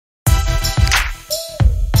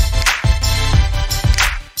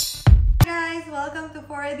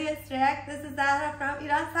for AGS React. This is Zahra from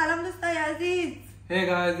Iran. Salam dostai Aziz. Hey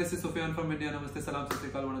guys, this is Sufyan from India. Namaste, salam,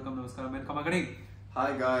 sasrikal, vanakkam, namaskaram, and kamagani.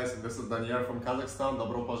 Hi guys, this is Daniel from Kazakhstan.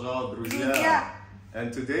 Добро пожаловать, друзья.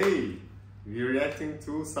 And today we're reacting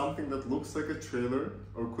to something that looks like a trailer,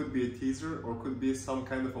 or could be a teaser, or could be some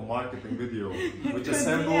kind of a marketing video, which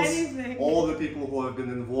assembles all the people who have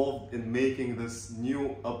been involved in making this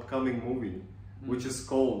new upcoming movie, which is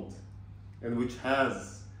called and which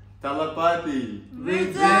has Thalapathy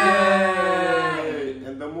Vijay!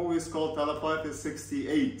 And the movie is called Thalapathy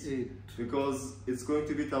 68 because it's going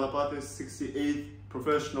to be Thalapathy's 68th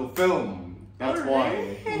professional film. That's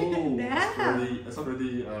why. Oh, as per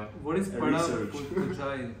the what is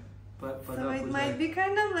Poojai? So it might be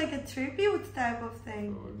kind of like a tribute type of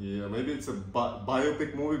thing. Yeah, maybe it's a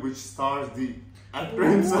biopic movie which stars the actor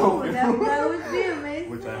himself. That would be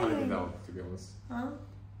amazing. Which I highly doubt, to be honest. Huh?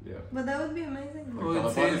 Yeah. But that would be amazing.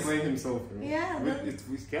 Thalapathy playing himself. Yeah. It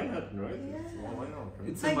can happen, right? Yeah. So why not? Right?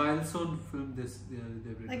 It's like, a milestone film.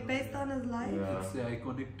 Like based on his life. Yeah. It's the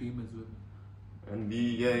iconic team as well. And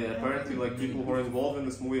apparently like people who are involved in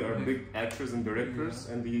this movie are big actors and directors,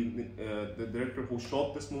 and the director who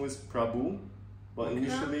shot this movie is Prabhu, but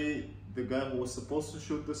initially the guy who was supposed to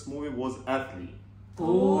shoot this movie was athlete.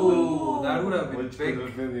 Oh, that would have been Which big. would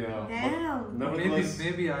have been,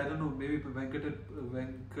 Maybe I don't know. Maybe Venkat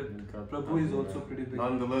Prabhu is also pretty big.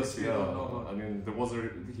 Nonetheless, I mean,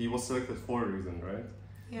 he was selected for a reason, right?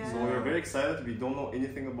 Yeah. So we are very excited. We don't know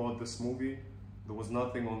anything about this movie. There was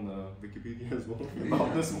nothing on Wikipedia as well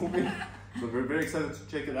about this movie. So we're very excited to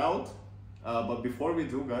check it out. But before we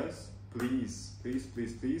do, guys, please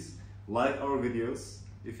like our videos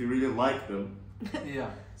if you really like them. Yeah.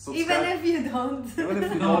 Even if you don't. Even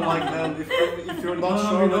if you don't like them, if you're not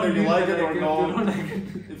sure whether you like it or not,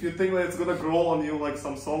 if you think that it's gonna grow on you like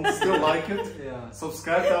some songs, still like it,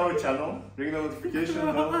 subscribe to our channel, ring the notification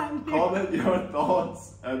bell, comment your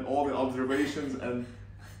thoughts and all the observations and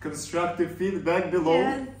constructive feedback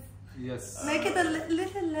below. Yes. Make it a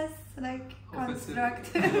little less like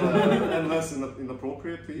constructive. And less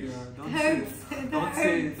inappropriate, please. Yeah,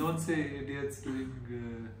 don't say idiots doing.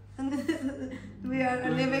 We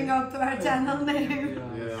are living up to our channel name.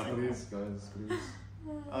 Yeah, please, guys, please.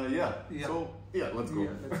 So let's go.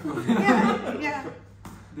 Yeah.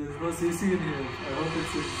 There's no CC in here. I hope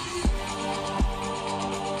it's in.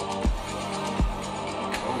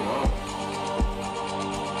 Oh wow.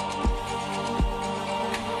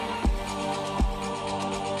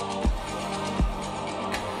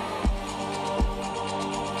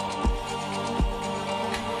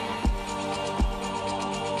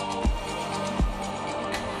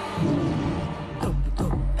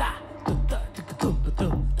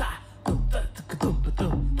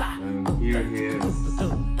 Here he is.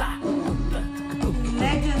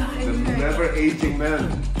 Legend. The never aging man.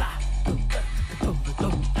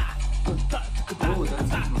 Oh,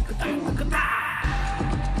 that's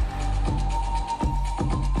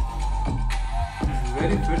He's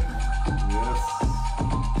very fit. Yes.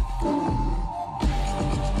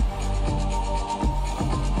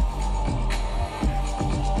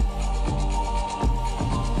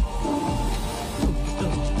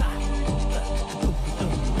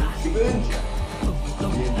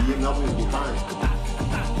 BMW is behind.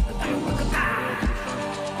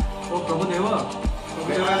 Oh, Prabhu Deva.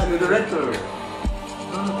 The director.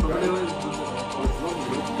 No, Prabhu Deva is good.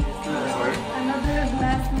 Sorry. Another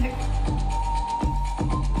last nick.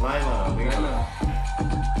 Laila.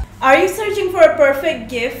 Are you searching for a perfect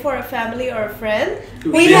gift for a family or a friend?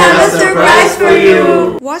 We have a surprise for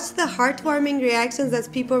you! Watch the heartwarming reactions as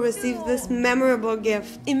people receive this memorable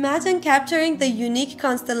gift. Imagine capturing the unique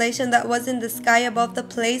constellation that was in the sky above the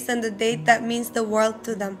place and the date that means the world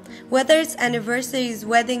to them. Whether it's anniversaries,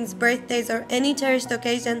 weddings, birthdays, or any cherished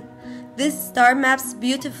occasion, these star maps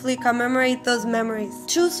beautifully commemorate those memories.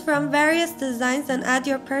 Choose from various designs and add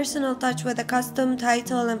your personal touch with a custom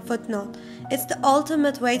title and footnote. It's the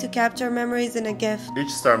ultimate way to capture memories in a gift.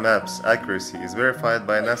 Each star map's accuracy is verified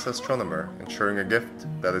by a NASA astronomer, ensuring a gift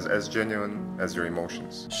that is as genuine as your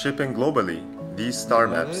emotions. Shipping globally, these star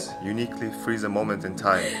maps uniquely freeze a moment in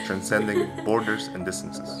time, transcending borders and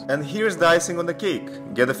distances. And here's the icing on the cake.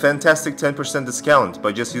 Get a fantastic 10% discount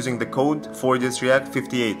by just using the code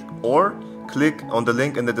 4DSREACT58 or click on the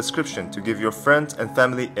link in the description to give your friends and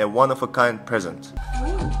family a one-of-a-kind present.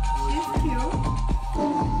 Ooh, she's cute.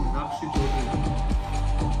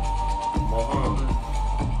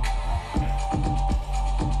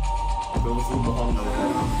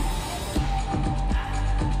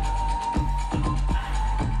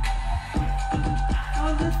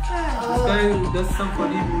 This guy does some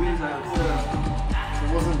funny movies. It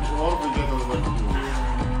wasn't all of it was like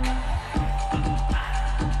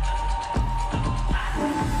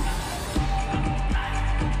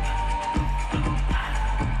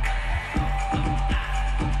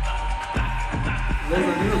There's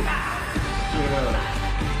the news. Yeah.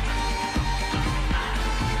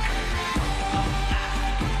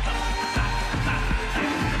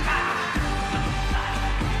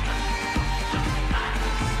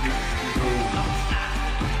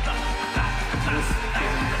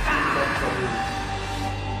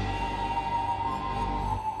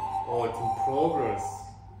 Oh, it's in progress.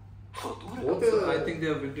 What So I think they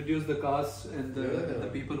have introduced the cast and the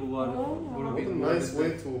people who are going to What be a involved nice in way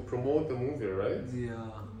it. to promote the movie, right?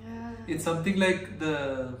 Yeah. It's something like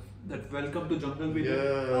that Welcome to Jungle we did.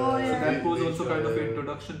 Yeah. Oh, So yeah. that was also kind of Yeah. an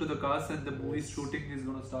introduction to the cast, and the movie's shooting is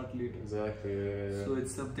going to start later. Exactly. Yeah. So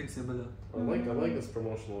it's something similar. I like this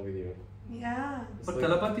promotional video. Yeah. It's But like-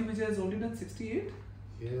 Thalapathy Vijay has only done 68?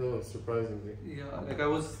 Yeah, surprisingly. Yeah, like I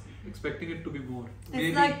was expecting it to be more.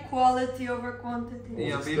 It's like quality over quantity. I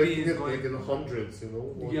Yeah, was maybe expecting he's it going- like in hundreds, you know,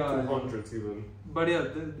 or Yeah, 200s even. But yeah,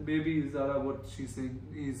 maybe Zara, what she's saying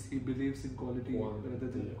is he believes in quality rather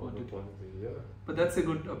than quantity. Yeah. But that's a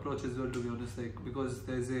good approach as well, to be honest. Like, because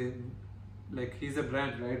there's he's a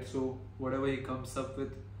brand, right? So whatever he comes up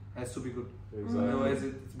with has to be good. Exactly. Otherwise,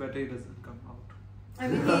 it's better he doesn't come out. I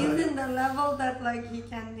mean, he's in the level that like he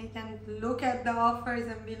can look at the offers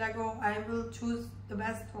and be like, oh, I will choose the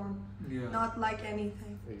best one, Yeah. not like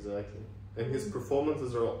anything. Exactly. And his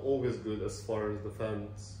performances are always good as far as the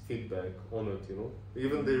fans' feedback on it, you know.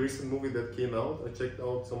 Even the recent movie that came out, I checked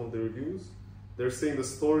out some of the reviews. They're saying the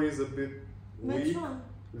story is a bit Which weak. one?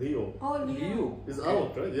 Leo Oh, Leo. Leo. is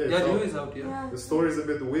out, right? Yeah, Yeah, it's Leo out. is out, yeah. Yeah. The story is a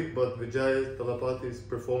bit weak, but Vijay Thalapathy's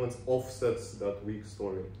performance offsets that weak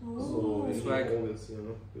story. So Oh. he Swag. always, you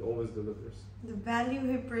know, he always delivers. The value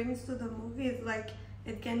he brings to the movie is like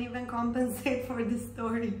it can even compensate for the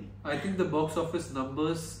story. I think the box office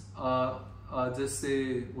numbers are just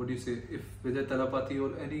say, what do you say, if Vijay Thalapathy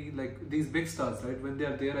or any like these big stars, right? When they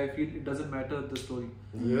are there, I feel it doesn't matter the story.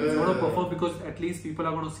 Yeah. It's going to perform because at least people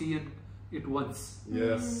are going to see it once.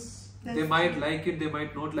 Yes. They might like it, they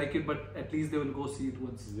might not like it, but at least they will go see it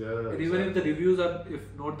once. Yeah. And even if the reviews are, if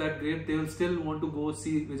not that great, they will still want to go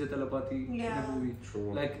see Vijay Thalapathy in Yeah. a movie.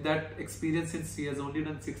 True. Like that experience, since he has only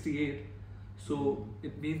done 68, so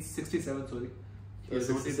it means 67, sorry. He has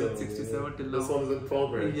only done 67 till now. This one is in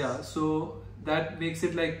progress. Yeah, so that makes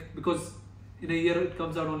it like, because in a year it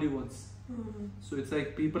comes out only once. So it's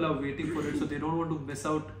like people are waiting for it, so they don't want to miss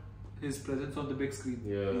out his presence on the big screen.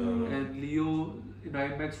 Yeah. And Leo in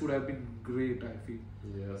IMAX would have been great, I feel.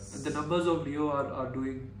 Yes. And the numbers of Leo are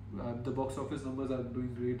doing, the box office numbers are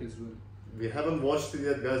doing great as well. We haven't watched it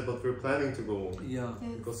yet, guys, but we're planning to go. Yeah.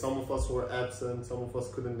 Because some of us were absent, some of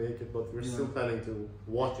us couldn't make it, but we're still planning to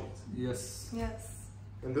watch it. Yes. Yes.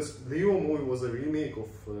 And this Leo movie was a remake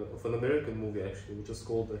of an American movie, actually, which is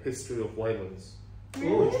called The History of Violence.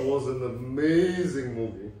 Which was an amazing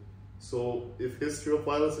movie. So if History of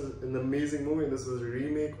Violence is an amazing movie and this is a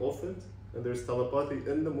remake of it, and there's Thalapathy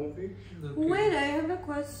in the movie. Okay. Wait, I have a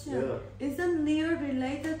question. Yeah. Isn't Leo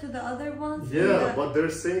related to the other ones? Yeah, but they're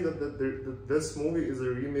saying that this movie is a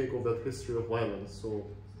remake of that History of Violence. So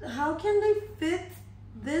how can they fit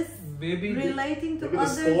this Maybe the- relating to maybe the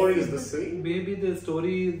other story is the things? same. Maybe the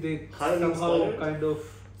story, they Highly somehow inspired? kind of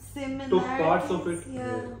Similarities? took parts of it.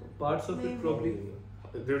 Yeah. Parts of Maybe. it probably.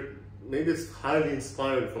 Maybe it's highly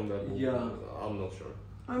inspired from that movie. Yeah. I'm not sure.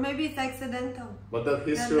 Or maybe it's accidental. But that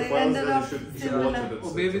History they of Violence, ended then you up should similar. watch it.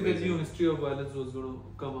 Or maybe it's the amazing. new History of Violence was going to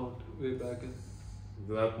come out way back.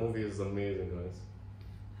 That movie is amazing, guys.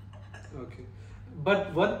 Okay.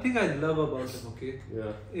 But one thing I love about him, okay?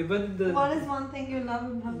 Yeah. Even the... What is one thing you love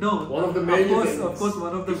about No, One of the many things. Of course,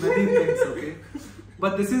 one of the many things, okay?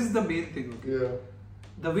 But this is the main thing, okay? Yeah.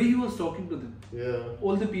 The way he was talking to them. Yeah.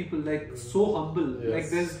 All the people, like, so humble. Yes. Like,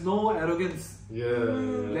 there's no arrogance. Yeah.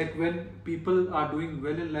 Like, when people are doing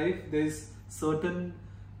well in life, there's certain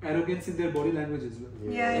arrogance in their body language as well.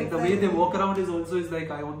 Yeah, Like, the way they walk around is also is like,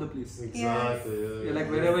 I own the place. Exactly. Yeah, like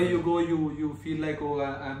wherever you go, you feel like, oh,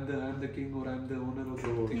 I'm the king, or I'm the owner of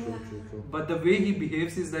True, the thing. true. But the way he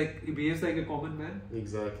behaves is like, he behaves like a common man.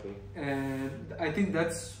 Exactly. And I think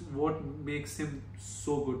that's what makes him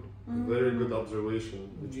so good. Very good observation.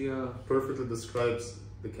 Which Yeah. perfectly describes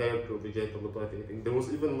the character of Vijay Thalapathy. I think there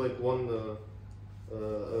was even like one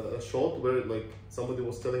a shot where like somebody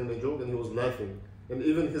was telling him a joke and he was laughing. And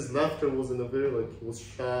even his laughter was in a very like, he was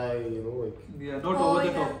shy, you know, like Yeah, not over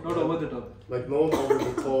the top. Not over the top. like not over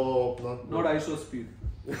the top, Not ISO speed.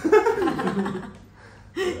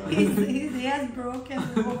 He has broken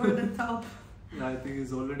over the top. Yeah, I think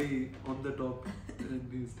he's already on the top. And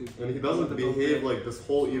he's taking and he over doesn't the top behave there. like this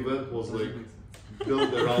whole event was Doesn't like make sense.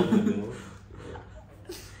 built around him, you know.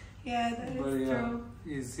 Yeah, that But is yeah, true.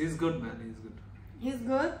 he's good, man. He's good. He's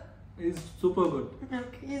good. He's super good.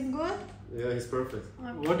 Okay, he's good? Yeah, he's perfect.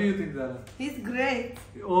 Okay. What do you think, Zara? He's great.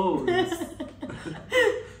 Oh, yes.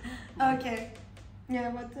 Okay. Yeah,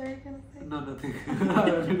 what are you gonna say? No, nothing. I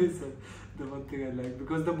already said the one thing I like.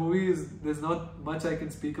 Because the movie is, there's not much I can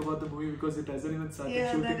speak about the movie because it hasn't even started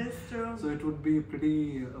Yeah, shooting. that is true. So it would be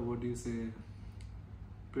pretty, what do you say?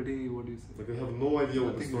 Like I have no idea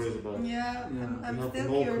what the story is about. Yeah, Yeah. I'm I have still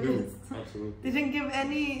no curious. clue. Absolutely. Didn't give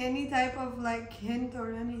any type of like hint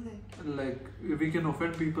or anything. Like, we can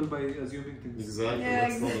offend people by assuming things. Exactly. Yeah,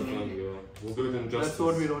 That's not exactly. the fun. Yeah. We'll do it in justice. That's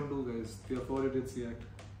what we don't do, guys. We are 4 idiots react.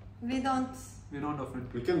 We don't. We don't offend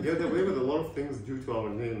We people. can get away with a lot of things due to our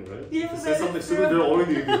name, right? Yeah, if you that say is something true. stupid, they're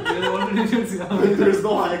already idiots. We are already idiots, yeah. There's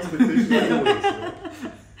no high expectation anyways. You know?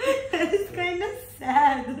 It's kind of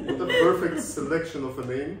sad. What a perfect selection of a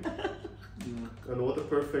name. Yeah. And what a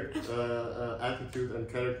perfect attitude and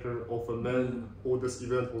character of a man who this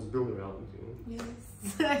event was built around. You know?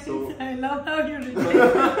 Yes. So- I love how you relate.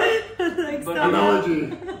 Like, But stop. Analogy.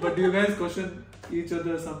 But do you guys question each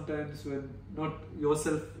other sometimes when, not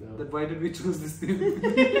yourself, Yeah. that why did we choose this name?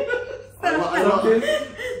 I Some love- days,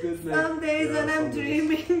 there's like, Some days Yeah, when I'm some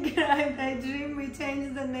days. dreaming, I dream we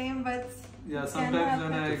change the name, but yeah, Can sometimes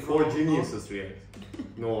when happen. I Four go, geniuses react.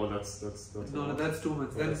 No, that's No, that's too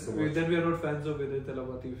much. Then, That's too much. then we are not fans of Vijay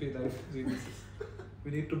Thalapathy. We like geniuses.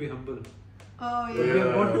 We need to be humble. oh We yeah.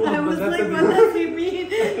 are not too I humble. was That's like, the what reason. does he mean?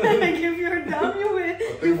 Like, if you're dumb, you will.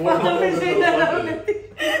 think more humble than Thalapathy.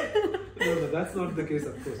 No, that's not the case,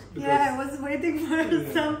 of course. Because, Yeah, I was waiting for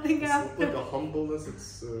Yeah. something It's not after. like a humbleness, it's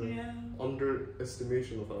Yeah.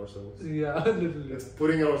 underestimation of ourselves. yeah, a little bit. It's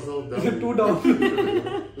putting ourselves down. Too down.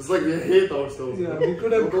 It's like we hate ourselves. Yeah, man. we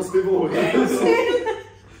could have- Those people who hate themselves.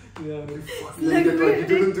 Yeah. Like, you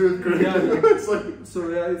didn't do it correctly. Yeah. It's like So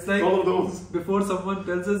yeah, it's like all of those. before someone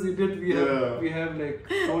tells us we did, Yeah. we have like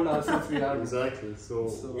told ourselves we are. Exactly. So,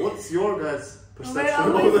 So- what's your guys' We're perception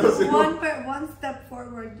about always this? You know? one step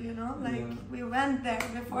forward, you know? Like, Yeah. we went there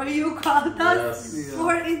before you called us Yes. Yeah.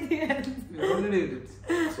 for idiots. We're already idiots.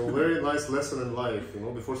 So very nice lesson in life, you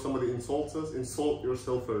know. Before somebody insults us, insult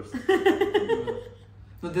yourself first.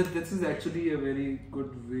 So this is actually a very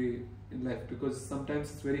good way in life because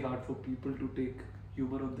sometimes it's very hard for people to take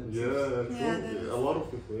humor on Yeah, themselves. true. Yeah, that is- A lot of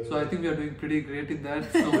people. Yeah. So I think we are doing pretty great in that.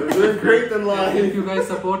 We're So doing great in if life. you guys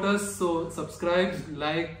support us, so subscribe,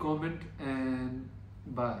 like, comment, and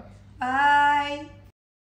bye. Bye.